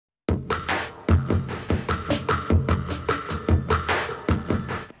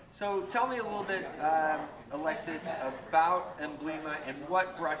So tell me a little bit, Alexis, about Emblema and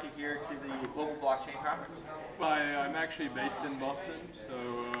what brought you here to the Global Blockchain Conference. Well, I'm actually based in Boston, so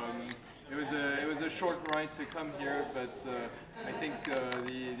it was a short ride to come here, but I think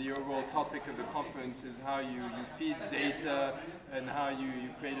the overall topic of the conference is how you feed data and how you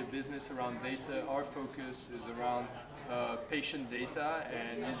create a business around data. Our focus is around patient data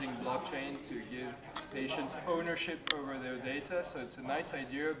and using blockchain to give patients ownership over their data. So it's a nice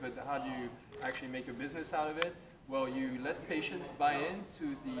idea, but how do you actually make a business out of it? Well, you let patients buy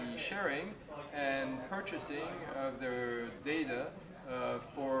into the sharing and purchasing of their data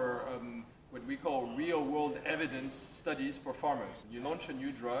for what we call real-world evidence studies for farmers. You launch a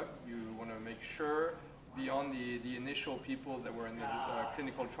new drug, you want to make sure beyond the initial people that were in the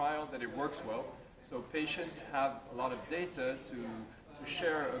clinical trial that it works well. So patients have a lot of data to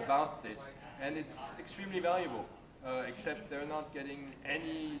share about this, and it's extremely valuable, except they're not getting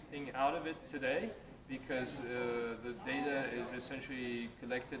anything out of it today because the data is essentially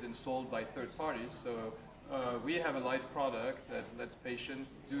collected and sold by third parties. So we have a live product that lets patients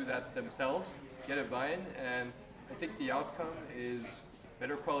do that themselves, get a buy-in, and I think the outcome is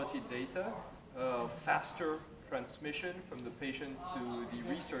better quality data, faster transmission from the patient to the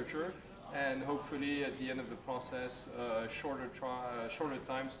researcher, and hopefully at the end of the process, shorter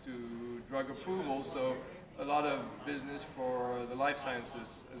times to drug approval, so a lot of business for the life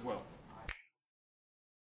sciences as well.